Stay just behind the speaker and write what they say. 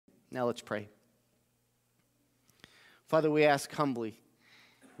Now let's pray. Father, we ask humbly,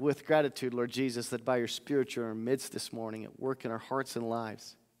 with gratitude, Lord Jesus, that by your Spirit you're in our midst this morning at work in our hearts and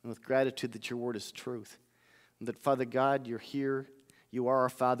lives, and with gratitude that your word is truth, and that, Father God, you're here, you are our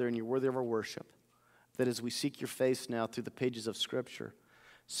Father, and you're worthy of our worship, that as we seek your face now through the pages of Scripture,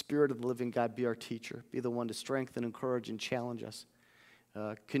 Spirit of the living God, be our teacher, be the one to strengthen, encourage, and challenge us.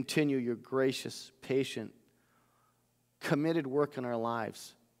 Continue your gracious, patient, committed work in our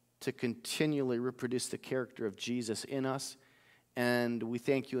lives to continually reproduce the character of Jesus in us. And we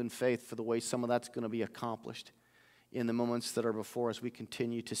thank you in faith for the way some of that's going to be accomplished in the moments that are before us. We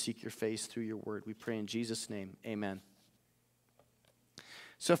continue to seek your face through your word. We pray in Jesus' name, amen.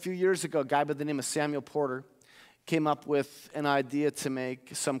 So a few years ago, a guy by the name of Samuel Porter came up with an idea to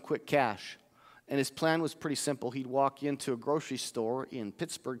make some quick cash. And his plan was pretty simple. He'd walk into a grocery store in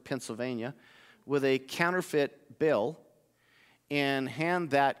Pittsburgh, Pennsylvania, with a counterfeit bill and hand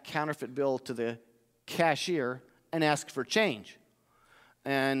that counterfeit bill to the cashier and ask for change.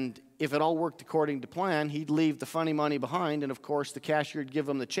 And if it all worked according to plan, he'd leave the funny money behind, and of course the cashier would give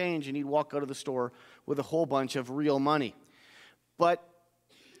him the change, and he'd walk out of the store with a whole bunch of real money. But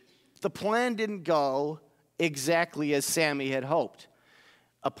the plan didn't go exactly as Sammy had hoped.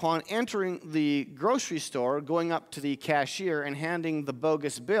 Upon entering the grocery store, going up to the cashier and handing the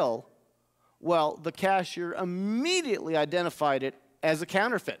bogus bill, well, the cashier immediately identified it as a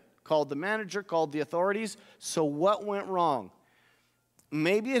counterfeit, called the manager, called the authorities. So what went wrong?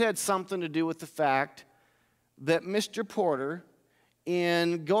 Maybe it had something to do with the fact that Mr. Porter,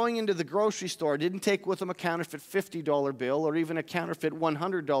 in going into the grocery store, didn't take with him a counterfeit $50 bill or even a counterfeit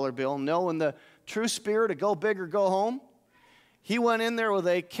 $100 bill. No, in the true spirit of go big or go home, he went in there with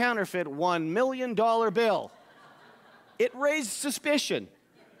a counterfeit $1 million bill. It raised suspicion.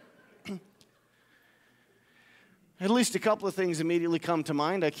 At least a couple of things immediately come to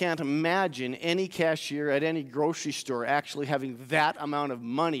mind. I can't imagine any cashier at any grocery store actually having that amount of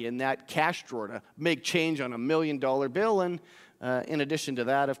money in that cash drawer to make change on a $1 million bill. And in addition to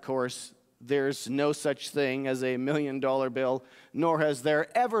that, of course, there's no such thing as a $1 million bill, nor has there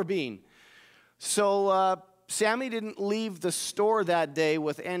ever been. So Sammy didn't leave the store that day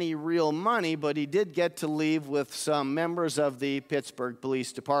with any real money, but he did get to leave with some members of the Pittsburgh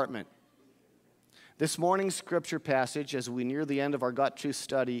Police Department. This morning's scripture passage, as we near the end of our Got Truth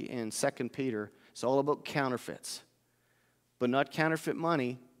study in 2 Peter, is all about counterfeits. But not counterfeit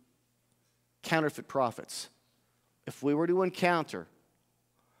money, counterfeit prophets. If we were to encounter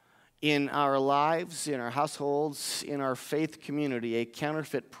in our lives, in our households, in our faith community, a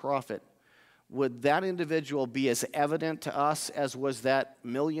counterfeit prophet, would that individual be as evident to us as was that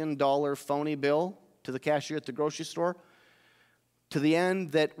 $1 million phony bill to the cashier at the grocery store? To the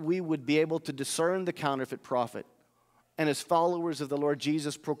end that we would be able to discern the counterfeit prophet, and as followers of the Lord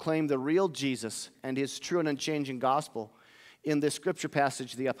Jesus proclaim the real Jesus and his true and unchanging gospel. In this scripture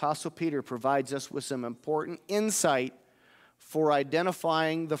passage, the Apostle Peter provides us with some important insight for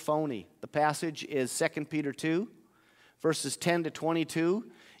identifying the phony. The passage is 2 Peter 2, verses 10 to 22.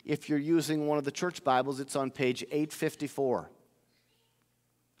 If you're using one of the church Bibles, it's on page 854.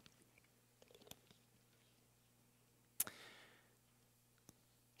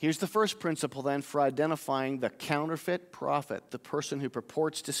 Here's the first principle then for identifying the counterfeit prophet, the person who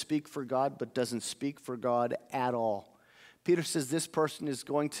purports to speak for God but doesn't speak for God at all. Peter says this person is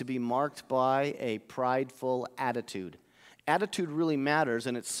going to be marked by a prideful attitude. Attitude really matters,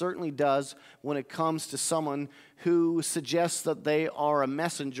 and it certainly does when it comes to someone who suggests that they are a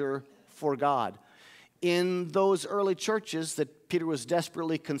messenger for God. In those early churches that Peter was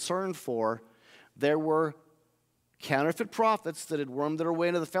desperately concerned for, there were counterfeit prophets that had wormed their way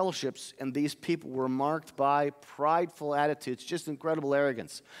into the fellowships, and these people were marked by prideful attitudes, just incredible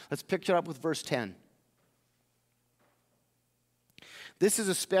arrogance. Let's pick it up with verse 10. This is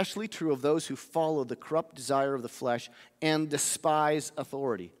especially true of those who follow the corrupt desire of the flesh and despise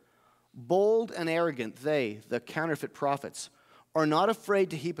authority. Bold and arrogant, they, the counterfeit prophets, are not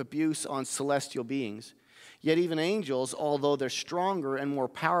afraid to heap abuse on celestial beings. Yet even angels, although they're stronger and more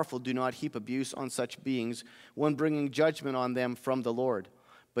powerful, do not heap abuse on such beings when bringing judgment on them from the Lord.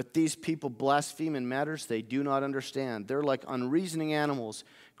 But these people blaspheme in matters they do not understand. They're like unreasoning animals,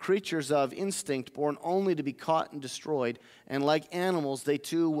 creatures of instinct, born only to be caught and destroyed, and like animals, they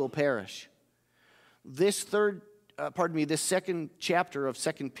too will perish. This second chapter of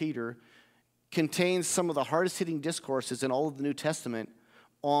 2 Peter contains some of the hardest-hitting discourses in all of the New Testament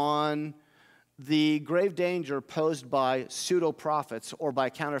on the grave danger posed by pseudo-prophets or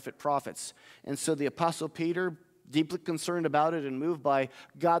by counterfeit prophets. And so the Apostle Peter, deeply concerned about it and moved by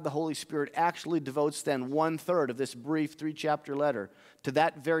God the Holy Spirit, actually devotes then 1/3 of this brief 3-chapter letter to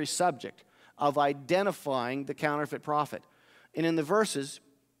that very subject of identifying the counterfeit prophet. And in the verses,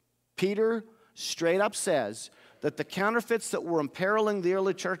 Peter straight up says that the counterfeits that were imperiling the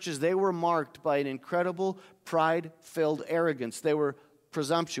early churches, they were marked by an incredible pride-filled arrogance. They were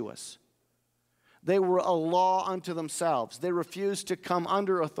presumptuous. They were a law unto themselves. They refused to come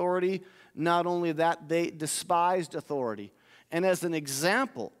under authority. Not only that, they despised authority. And as an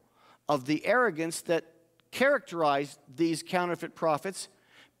example of the arrogance that characterized these counterfeit prophets,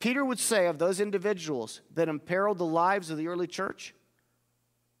 Peter would say of those individuals that imperiled the lives of the early church,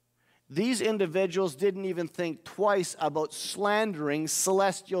 these individuals didn't even think twice about slandering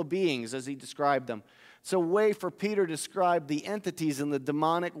celestial beings, as he described them. It's a way for Peter to describe the entities in the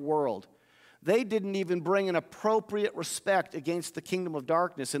demonic world. They didn't even bring an appropriate respect against the kingdom of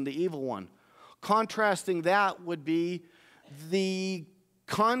darkness and the evil one. Contrasting that would be the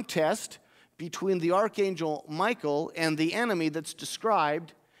contest between the archangel Michael and the enemy that's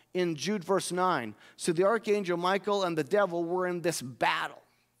described in Jude verse 9. So the archangel Michael and the devil were in this battle.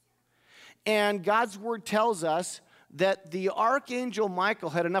 And God's word tells us that the archangel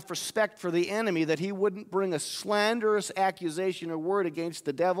Michael had enough respect for the enemy that he wouldn't bring a slanderous accusation or word against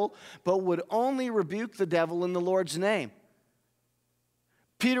the devil, but would only rebuke the devil in the Lord's name.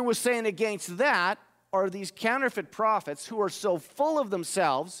 Peter was saying against that are these counterfeit prophets who are so full of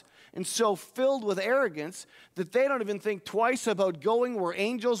themselves and so filled with arrogance that they don't even think twice about going where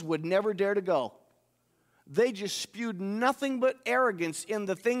angels would never dare to go. They just spewed nothing but arrogance in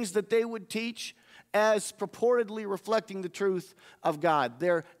the things that they would teach as purportedly reflecting the truth of God.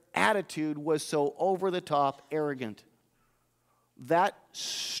 Their attitude was so over-the-top arrogant. That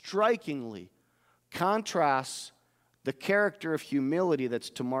strikingly contrasts the character of humility that's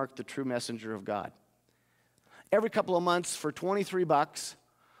to mark the true messenger of God. Every couple of months for $23,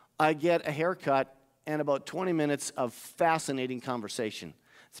 I get a haircut and about 20 minutes of fascinating conversation.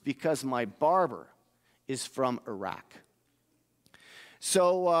 It's because my barber is from Iraq.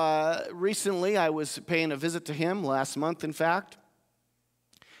 So recently I was paying a visit to him, last month in fact,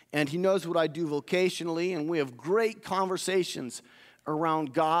 and he knows what I do vocationally, and we have great conversations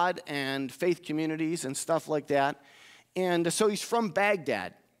around God and faith communities and stuff like that. And so he's from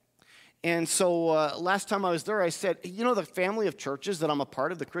Baghdad. And so last time I was there, I said, you know the family of churches that I'm a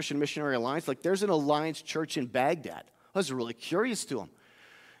part of, the Christian Missionary Alliance, like there's an alliance church in Baghdad. I was really curious to him.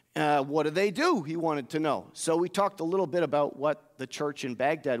 What do they do? He wanted to know. So we talked a little bit about what the church in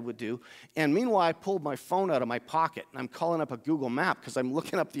Baghdad would do. And meanwhile, I pulled my phone out of my pocket, and I'm calling up a Google map because I'm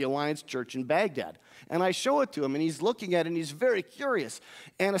looking up the Alliance Church in Baghdad. And I show it to him, and he's looking at it, and he's very curious.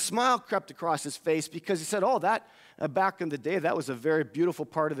 And a smile crept across his face because he said, oh, that, back in the day, that was a very beautiful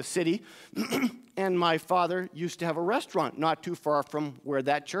part of the city. And my father used to have a restaurant not too far from where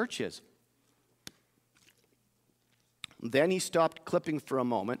that church is. Then he stopped clipping for a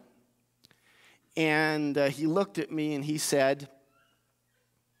moment, and he looked at me and he said,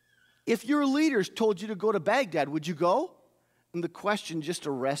 if your leaders told you to go to Baghdad, would you go? And the question just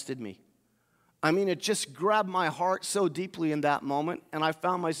arrested me. I mean, it just grabbed my heart so deeply in that moment, and I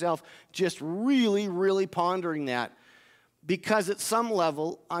found myself just really, really pondering that. Because at some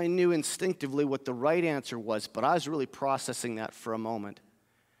level, I knew instinctively what the right answer was, but I was really processing that for a moment.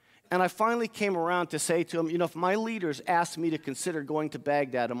 And I finally came around to say to him, you know, if my leaders asked me to consider going to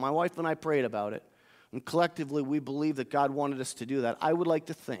Baghdad, and my wife and I prayed about it, and collectively we believe that God wanted us to do that, I would like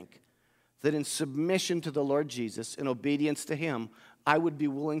to think that in submission to the Lord Jesus, in obedience to Him, I would be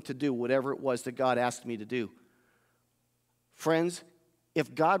willing to do whatever it was that God asked me to do. Friends,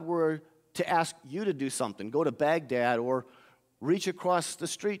 if God were to ask you to do something, go to Baghdad or reach across the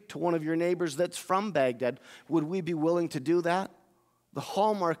street to one of your neighbors that's from Baghdad, would we be willing to do that? The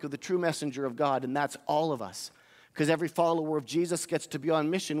hallmark of the true messenger of God, and that's all of us. Because every follower of Jesus gets to be on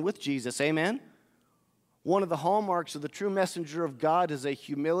mission with Jesus, amen? One of the hallmarks of the true messenger of God is a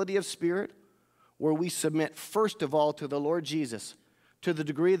humility of spirit, where we submit first of all to the Lord Jesus, to the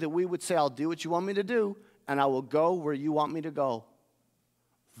degree that we would say, I'll do what you want me to do, and I will go where you want me to go.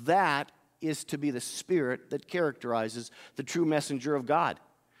 That is to be the spirit that characterizes the true messenger of God.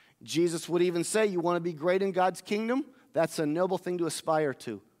 Jesus would even say, you want to be great in God's kingdom? That's a noble thing to aspire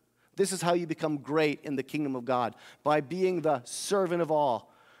to. This is how you become great in the kingdom of God, by being the servant of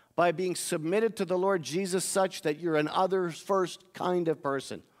all, by being submitted to the Lord Jesus such that you're an others first kind of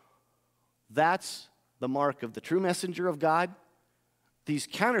person. That's the mark of the true messenger of God. These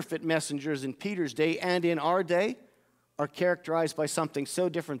counterfeit messengers in Peter's day and in our day are characterized by something so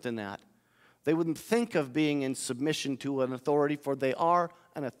different than that. They wouldn't think of being in submission to an authority, for they are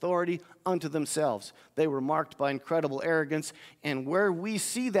and authority unto themselves. They were marked by incredible arrogance. And where we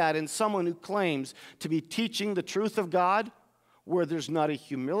see that in someone who claims to be teaching the truth of God, where there's not a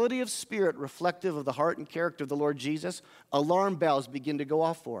humility of spirit reflective of the heart and character of the Lord Jesus, alarm bells begin to go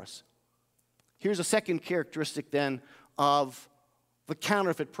off for us. Here's a second characteristic then of the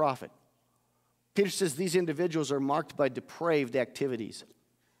counterfeit prophet. Peter says these individuals are marked by depraved activities.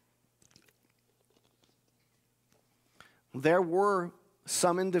 There were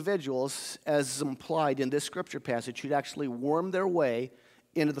some individuals, as implied in this scripture passage, who'd actually wormed their way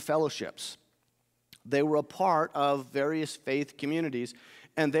into the fellowships. They were a part of various faith communities,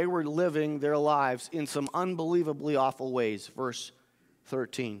 and they were living their lives in some unbelievably awful ways. Verse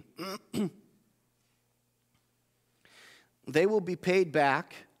 13. They will be paid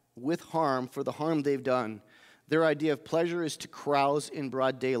back with harm for the harm they've done. Their idea of pleasure is to carouse in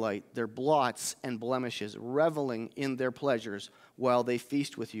broad daylight, their blots and blemishes, reveling in their pleasures while they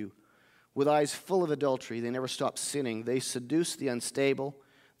feast with you. With eyes full of adultery, they never stop sinning. They seduce the unstable.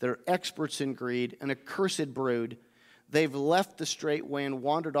 They're experts in greed, an accursed brood. They've left the straight way and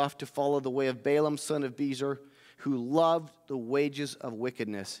wandered off to follow the way of Balaam, son of Bezer, who loved the wages of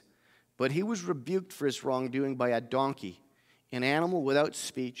wickedness. But he was rebuked for his wrongdoing by a donkey, an animal without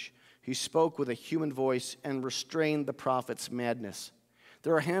speech, who spoke with a human voice and restrained the prophet's madness.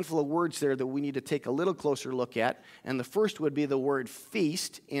 There are a handful of words there that we need to take a little closer look at, and the first would be the word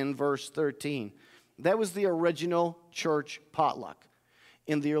feast in verse 13. That was the original church potluck.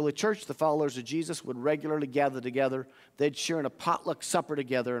 In the early church, the followers of Jesus would regularly gather together. They'd share in a potluck supper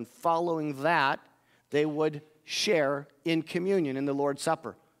together, and following that, they would share in communion in the Lord's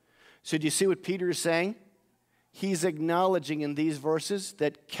Supper. So do you see what Peter is saying? He's acknowledging in these verses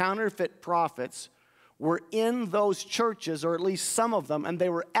that counterfeit prophets were in those churches, or at least some of them, and they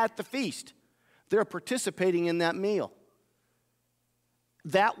were at the feast. They're participating in that meal.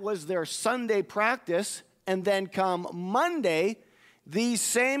 That was their Sunday practice, and then come Monday, these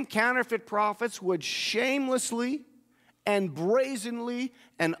same counterfeit prophets would shamelessly and brazenly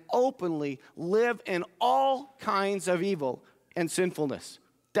and openly live in all kinds of evil and sinfulness.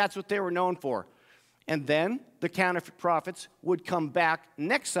 That's what they were known for. And then the counterfeit prophets would come back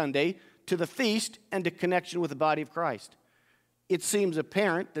next Sunday to the feast and to connection with the body of Christ. It seems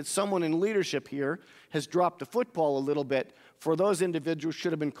apparent that someone in leadership here has dropped the football a little bit, for those individuals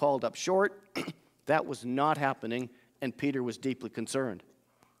should have been called up short. That was not happening, and Peter was deeply concerned.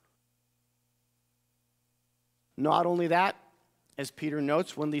 Not only that, as Peter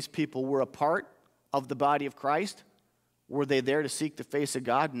notes, when these people were a part of the body of Christ, were they there to seek the face of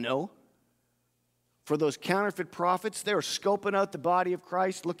God? No. For those counterfeit prophets, they were scoping out the body of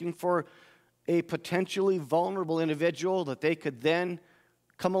Christ, looking for a potentially vulnerable individual that they could then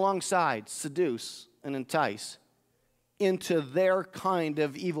come alongside, seduce, and entice into their kind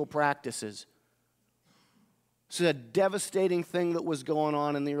of evil practices. It's a devastating thing that was going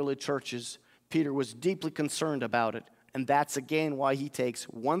on in the early churches. Peter was deeply concerned about it, and that's again why he takes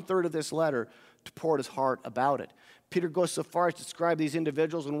 1/3 of this letter to pour his heart about it. Peter goes so far as to describe these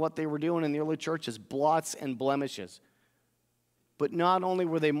individuals and what they were doing in the early church as blots and blemishes. But not only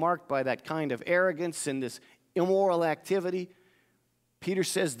were they marked by that kind of arrogance and this immoral activity, Peter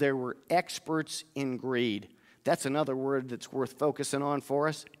says they were experts in greed. That's another word that's worth focusing on for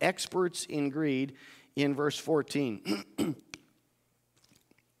us. Experts in greed in verse 14.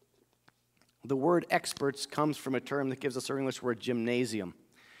 The word experts comes from a term that gives us our English word gymnasium.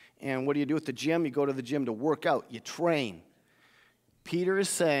 And what do you do at the gym? You go to the gym to work out. You train. Peter is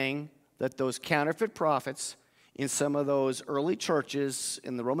saying that those counterfeit prophets in some of those early churches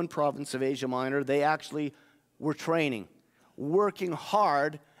in the Roman province of Asia Minor, they actually were training, working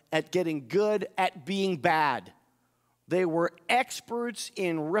hard at getting good at being bad. They were experts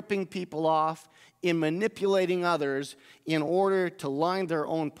in ripping people off, in manipulating others in order to line their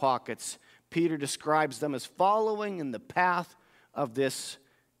own pockets. Peter describes them as following in the path of this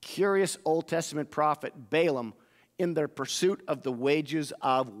curious Old Testament prophet Balaam in their pursuit of the wages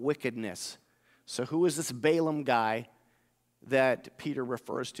of wickedness. So who is this Balaam guy that Peter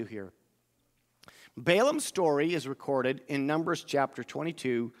refers to here? Balaam's story is recorded in Numbers chapter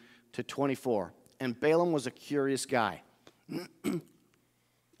 22 to 24. And Balaam was a curious guy.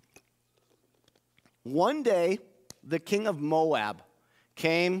 One day, the king of Moab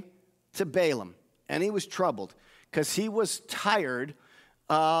came to Balaam, and he was troubled because he was tired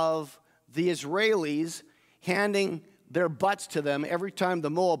of the Israelis handing their butts to them every time the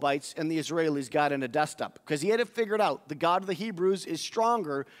Moabites and the Israelis got in a dust-up. Because he had it figured out, the God of the Hebrews is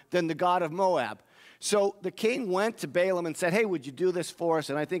stronger than the God of Moab. So the king went to Balaam and said, hey, would you do this for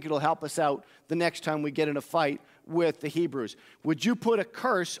us? And I think it'll help us out the next time we get in a fight with the Hebrews. Would you put a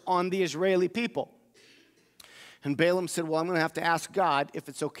curse on the Israeli people? And Balaam said, well, I'm going to have to ask God if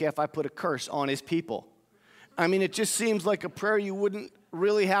it's okay if I put a curse on his people. I mean, it just seems like a prayer you wouldn't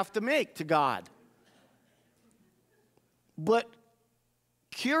really have to make to God. But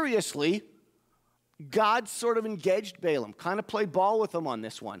curiously, God sort of engaged Balaam, kind of played ball with him on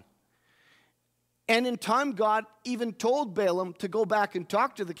this one. And in time, God even told Balaam to go back and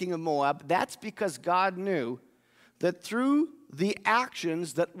talk to the king of Moab. That's because God knew that through the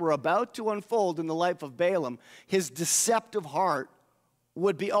actions that were about to unfold in the life of Balaam, his deceptive heart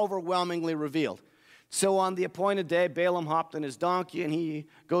would be overwhelmingly revealed. So on the appointed day, Balaam hopped on his donkey and he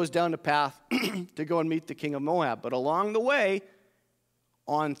goes down the path to go and meet the king of Moab. But along the way,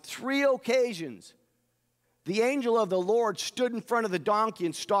 on 3 occasions, the angel of the Lord stood in front of the donkey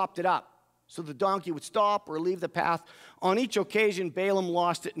and stopped it up. So the donkey would stop or leave the path. On each occasion, Balaam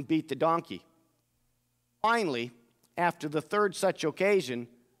lost it and beat the donkey. Finally, after the 3rd such occasion,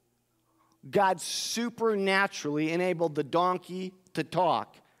 God supernaturally enabled the donkey to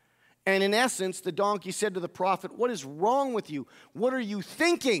talk. And in essence, the donkey said to the prophet, what is wrong with you? What are you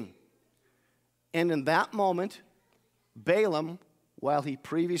thinking? And in that moment, Balaam, while he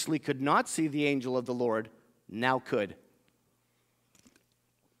previously could not see the angel of the Lord, now could.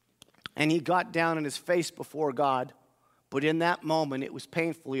 And he got down on his face before God. But in that moment, it was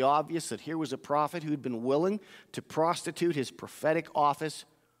painfully obvious that here was a prophet who'd been willing to prostitute his prophetic office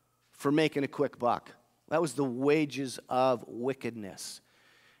for making a quick buck. That was the wages of wickedness.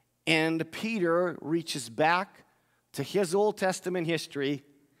 And Peter reaches back to his Old Testament history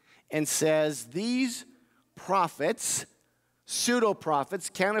and says, these prophets, pseudo-prophets,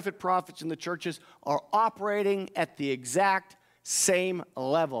 counterfeit prophets in the churches are operating at the exact same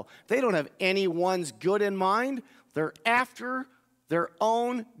level. They don't have anyone's good in mind. They're after their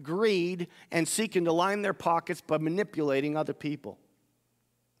own greed and seeking to line their pockets by manipulating other people.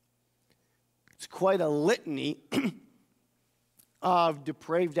 It's quite a litany of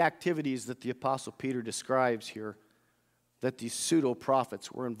depraved activities that the Apostle Peter describes here that these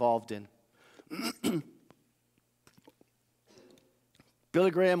pseudo-prophets were involved in.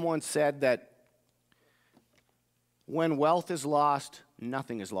 Billy Graham once said that when wealth is lost,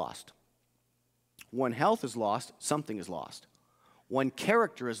 nothing is lost. When health is lost, something is lost. When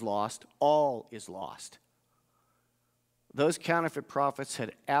character is lost, all is lost. Those counterfeit prophets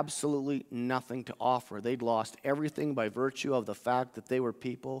had absolutely nothing to offer. They'd lost everything by virtue of the fact that they were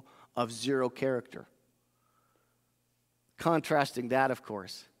people of 0 character. Contrasting that, of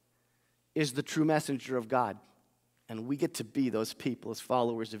course, is the true messenger of God. And we get to be those people as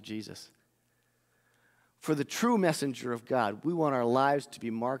followers of Jesus. For the true messenger of God, we want our lives to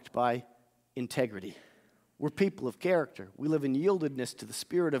be marked by integrity. We're people of character. We live in yieldedness to the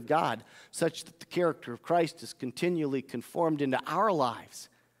Spirit of God, such that the character of Christ is continually conformed into our lives.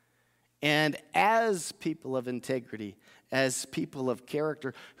 And as people of integrity, as people of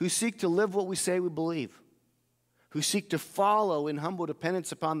character, who seek to live what we say we believe, who seek to follow in humble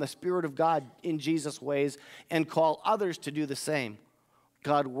dependence upon the Spirit of God in Jesus' ways and call others to do the same,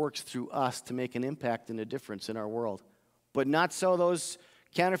 God works through us to make an impact and a difference in our world. But not so those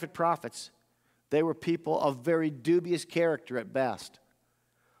counterfeit prophets. They were people of very dubious character at best.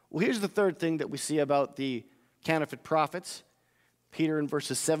 Well, here's the third thing that we see about the counterfeit prophets. Peter in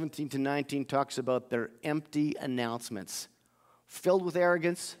verses 17 to 19 talks about their empty announcements, filled with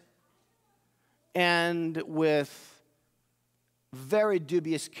arrogance and with very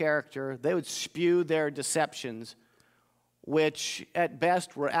dubious character. They would spew their deceptions, which at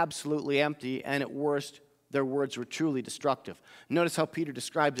best were absolutely empty, and at worst, their words were truly destructive. Notice how Peter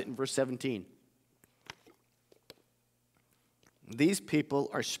describes it in verse 17. These people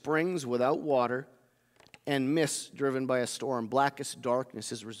are springs without water and mists driven by a storm. Blackest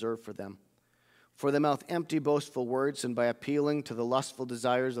darkness is reserved for them. For they mouth empty, boastful words, and by appealing to the lustful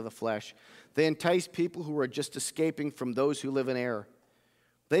desires of the flesh, they entice people who are just escaping from those who live in error.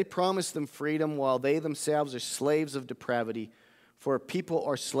 They promise them freedom while they themselves are slaves of depravity, for people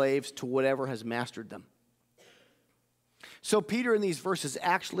are slaves to whatever has mastered them. So Peter in these verses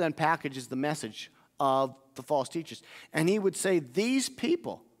actually unpackages the message of the false teachers. And he would say these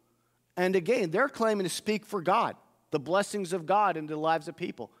people, and again, they're claiming to speak for God, the blessings of God into the lives of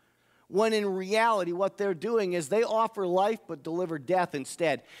people, when in reality what they're doing is they offer life but deliver death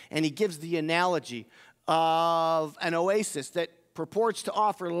instead. And he gives the analogy of an oasis that purports to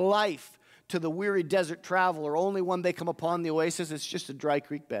offer life to the weary desert traveler. Only when they come upon the oasis, it's just a dry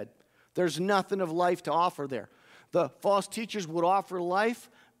creek bed. There's nothing of life to offer there. The false teachers would offer life,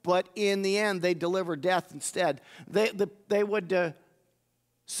 but in the end, they deliver death instead. They would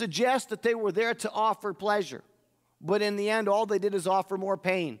suggest that they were there to offer pleasure, but in the end, all they did is offer more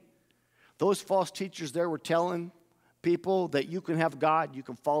pain. Those false teachers there were telling people that you can have God, you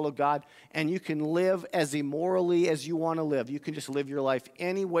can follow God, and you can live as immorally as you want to live. You can just live your life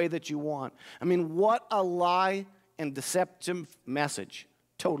any way that you want. I mean, what a lie and deceptive message.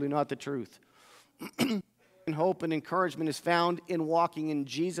 Totally not the truth. And hope and encouragement is found in walking in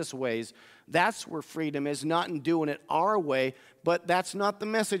Jesus' ways. That's where freedom is, not in doing it our way, but that's not the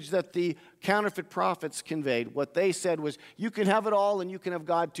message that the counterfeit prophets conveyed. What they said was, you can have it all and you can have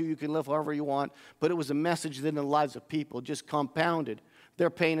God too, you can live however you want, but it was a message that in the lives of people just compounded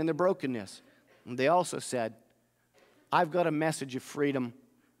their pain and their brokenness. And they also said, I've got a message of freedom,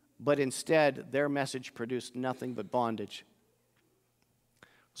 but instead their message produced nothing but bondage.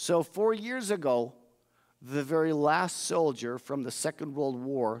 So 4 years ago, the very last soldier from the Second World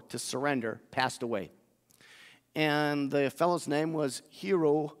War to surrender passed away. And the fellow's name was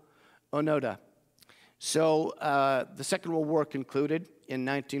Hiro Onoda. So the Second World War concluded in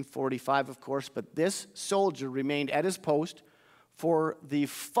 1945, of course, but this soldier remained at his post for the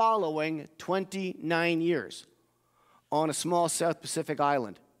following 29 years on a small South Pacific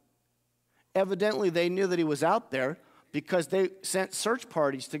island. Evidently, they knew that he was out there, because they sent search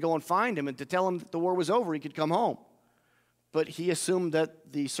parties to go and find him and to tell him that the war was over, he could come home. But he assumed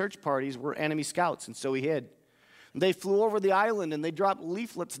that the search parties were enemy scouts, and so he hid. They flew over the island and they dropped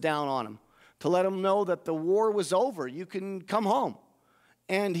leaflets down on him to let him know that the war was over, you can come home.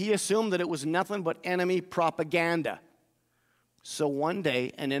 And he assumed that it was nothing but enemy propaganda. So one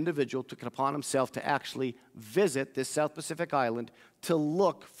day, an individual took it upon himself to actually visit this South Pacific island to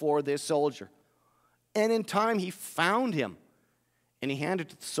look for this soldier. And in time, he found him, and he handed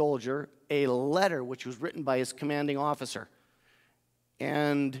to the soldier a letter which was written by his commanding officer.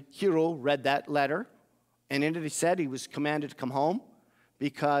 And Hiro read that letter, and in it he said he was commanded to come home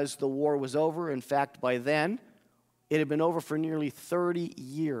because the war was over. In fact, by then, it had been over for nearly 30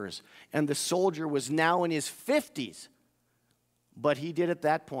 years, and the soldier was now in his 50s. But he did at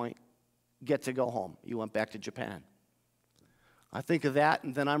that point get to go home. He went back to Japan. I think of that,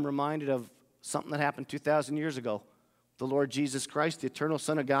 and then I'm reminded of something that happened 2,000 years ago. The Lord Jesus Christ, the eternal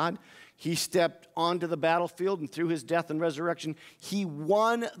Son of God, he stepped onto the battlefield, and through his death and resurrection, he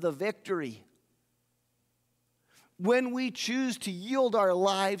won the victory. When we choose to yield our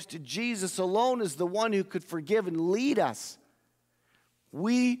lives to Jesus alone as the one who could forgive and lead us,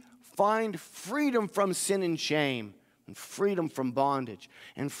 we find freedom from sin and shame, and freedom from bondage,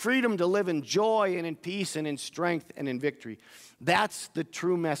 and freedom to live in joy and in peace and in strength and in victory. That's the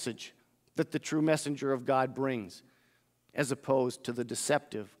true message that the true messenger of God brings, as opposed to the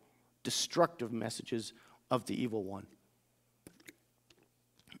deceptive, destructive messages of the evil one.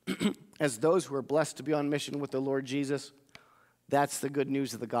 As those who are blessed to be on mission with the Lord Jesus, that's the good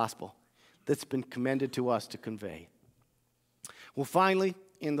news of the gospel that's been commended to us to convey. Well, finally,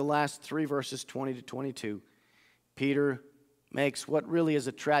 in the last 3 verses, 20 to 22, Peter makes what really is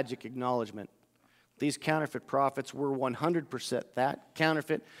a tragic acknowledgement. These counterfeit prophets were 100% that.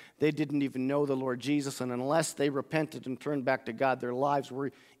 Counterfeit. They didn't even know the Lord Jesus, and unless they repented and turned back to God, their lives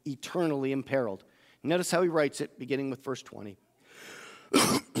were eternally imperiled. Notice how he writes it, beginning with verse 20.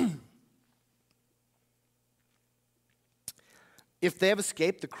 If they have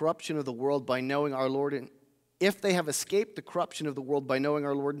escaped the corruption of the world by knowing our Lord and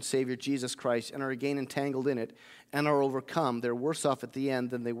Savior Jesus Christ and are again entangled in it and are overcome, they're worse off at the end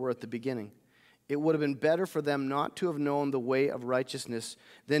than they were at the beginning. It would have been better for them not to have known the way of righteousness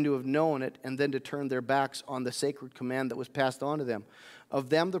than to have known it and then to turn their backs on the sacred command that was passed on to them. Of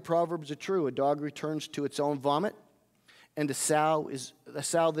them the proverbs are true. A dog returns to its own vomit, and a sow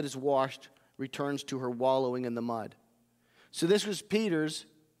that is washed returns to her wallowing in the mud. So this was Peter's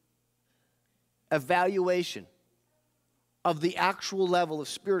evaluation of the actual level of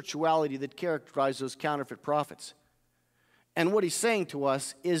spirituality that characterized those counterfeit prophets. And what he's saying to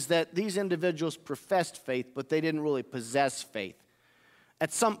us is that these individuals professed faith, but they didn't really possess faith.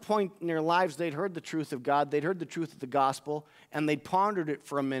 At some point in their lives, they'd heard the truth of God, they'd heard the truth of the gospel, and they'd pondered it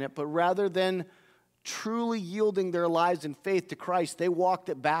for a minute, but rather than truly yielding their lives in faith to Christ, they walked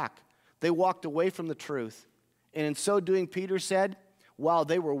it back. They walked away from the truth. And in so doing, Peter said, wow,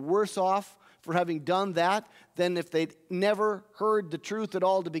 they were worse off for having done that than if they'd never heard the truth at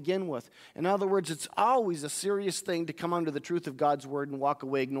all to begin with. In other words, it's always a serious thing to come under the truth of God's word and walk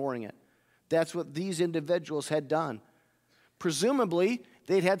away ignoring it. That's what these individuals had done. Presumably,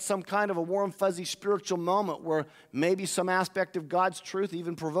 they'd had some kind of a warm, fuzzy spiritual moment where maybe some aspect of God's truth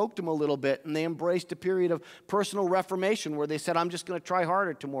even provoked them a little bit, and they embraced a period of personal reformation where they said, I'm just going to try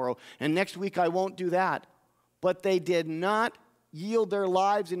harder tomorrow, and next week I won't do that. But they did not yield their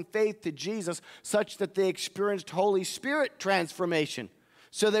lives in faith to Jesus such that they experienced Holy Spirit transformation.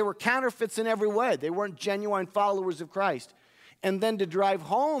 So they were counterfeits in every way. They weren't genuine followers of Christ. And then to drive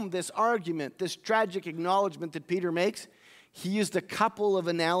home this argument, this tragic acknowledgement that Peter makes, he used a couple of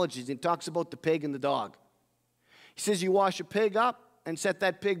analogies. He talks about the pig and the dog. He says you wash a pig up and set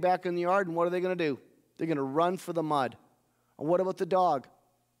that pig back in the yard, and what are they going to do? They're going to run for the mud. And what about the dog?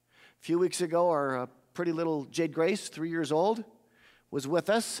 A few weeks ago, our pretty little Jade Grace, 3 years old, was with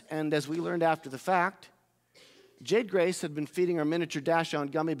us, and as we learned after the fact, Jade Grace had been feeding our miniature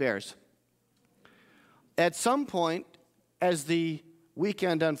Dachshund gummy bears. At some point, as the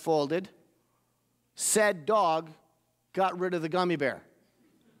weekend unfolded, said dog got rid of the gummy bear.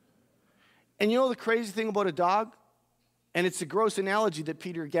 And you know the crazy thing about a dog? And it's a gross analogy that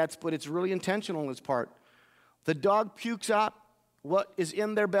Peter gets, but it's really intentional on his part. The dog pukes up what is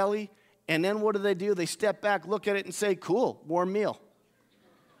in their belly, and then what do? They step back, look at it, and say, cool, warm meal.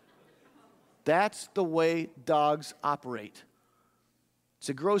 That's the way dogs operate. It's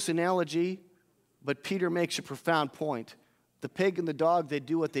a gross analogy, but Peter makes a profound point. The pig and the dog, they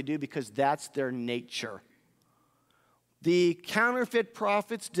do what they do because that's their nature. The counterfeit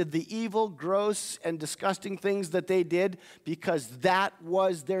prophets did the evil, gross, and disgusting things that they did because that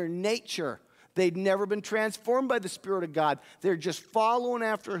was their nature. They'd never been transformed by the Spirit of God. They're just following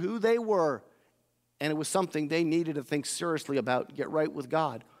after who they were. And it was something they needed to think seriously about, get right with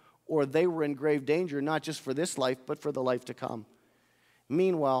God. Or they were in grave danger, not just for this life, but for the life to come.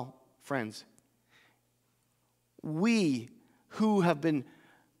 Meanwhile, friends, we who have been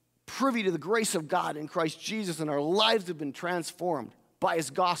privy to the grace of God in Christ Jesus and our lives have been transformed by His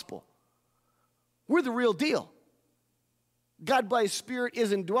gospel, we're the real deal. God by His Spirit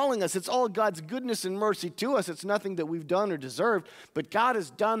is indwelling us. It's all God's goodness and mercy to us. It's nothing that we've done or deserved, but God has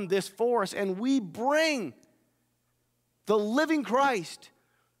done this for us, and we bring the living Christ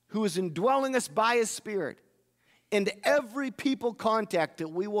who is indwelling us by His Spirit into every people contact that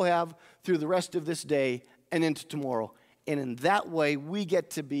we will have through the rest of this day and into tomorrow. And in that way, we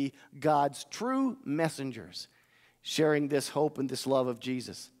get to be God's true messengers, sharing this hope and this love of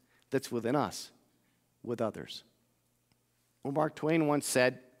Jesus that's within us with others. Well, Mark Twain once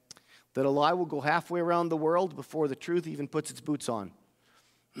said that a lie will go halfway around the world before the truth even puts its boots on.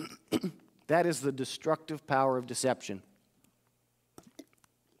 That is the destructive power of deception.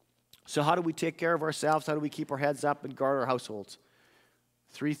 So how do we take care of ourselves? How do we keep our heads up and guard our households?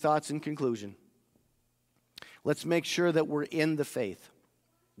 3 thoughts in conclusion. Let's make sure that we're in the faith.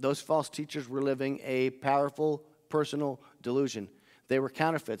 Those false teachers were living a powerful personal delusion. They were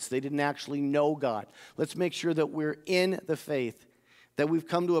counterfeits. They didn't actually know God. Let's make sure that we're in the faith, that we've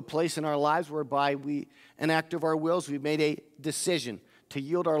come to a place in our lives whereby an act of our wills, we've made a decision to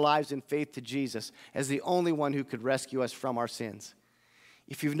yield our lives in faith to Jesus as the only one who could rescue us from our sins.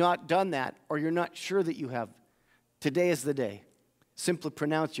 If you've not done that, or you're not sure that you have, today is the day. Simply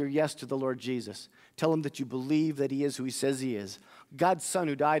pronounce your yes to the Lord Jesus. Tell Him that you believe that He is who He says He is. God's Son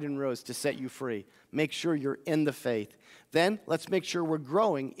who died and rose to set you free. Make sure you're in the faith. Then let's make sure we're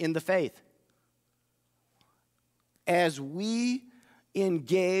growing in the faith. As we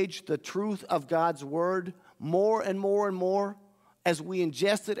engage the truth of God's Word more and more and more, as we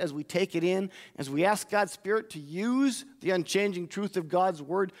ingest it, as we take it in, as we ask God's Spirit to use the unchanging truth of God's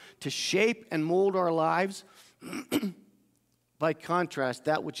Word to shape and mold our lives, by contrast,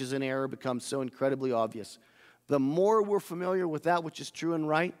 that which is in error becomes so incredibly obvious. The more we're familiar with that which is true and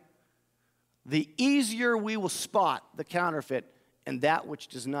right, the easier we will spot the counterfeit and that which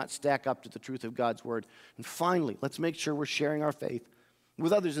does not stack up to the truth of God's Word. And finally, let's make sure we're sharing our faith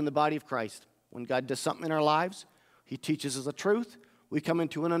with others in the body of Christ. When God does something in our lives, He teaches us the truth. We come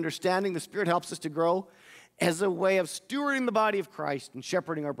into an understanding. The Spirit helps us to grow as a way of stewarding the body of Christ and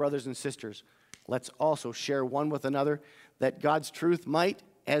shepherding our brothers and sisters. Let's also share one with another that God's truth might,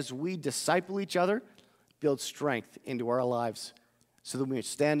 as we disciple each other, build strength into our lives so that we may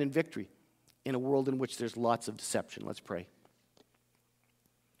stand in victory in a world in which there's lots of deception. Let's pray.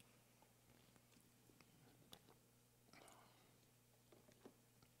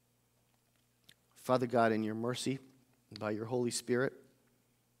 Father God, in your mercy, by your Holy Spirit,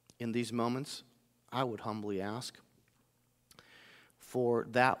 in these moments, I would humbly ask for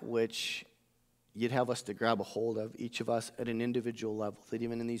that which you'd have us to grab a hold of, each of us at an individual level, that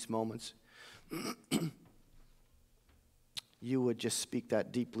even in these moments, you would just speak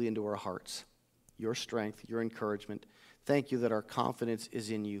that deeply into our hearts. Your strength, your encouragement, Thank you that our confidence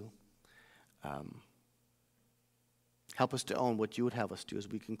is in you. Help us to own what you would have us do as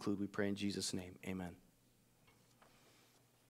we conclude. We pray in Jesus' name. Amen.